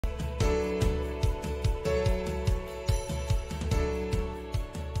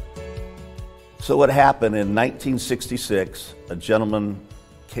So what happened in 1966, a gentleman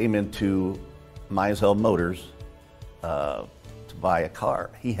came into Mizell Motors to buy a car.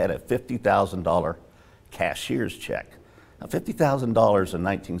 He had a $50,000 cashier's check. Now $50,000 in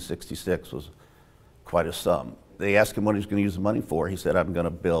 1966 was quite a sum. They asked him what he was going to use the money for. He said, I'm going to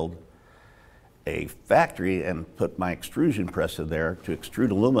build a factory and put my extrusion press in there to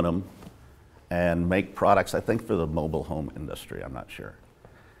extrude aluminum and make products, I think, for the mobile home industry, I'm not sure.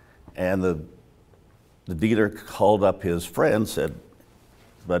 And the dealer called up his friend, said,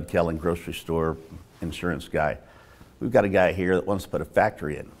 Bud Kellen, grocery store, insurance guy, we've got a guy here that wants to put a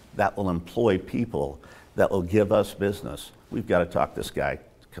factory in. That will employ people, that will give us business. We've got to talk this guy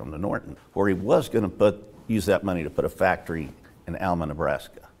to come to Norton. Where he was going to use that money to put a factory in Alma,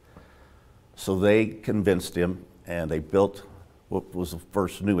 Nebraska. So they convinced him, and they built what was the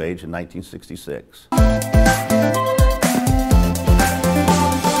first New Age in 1966.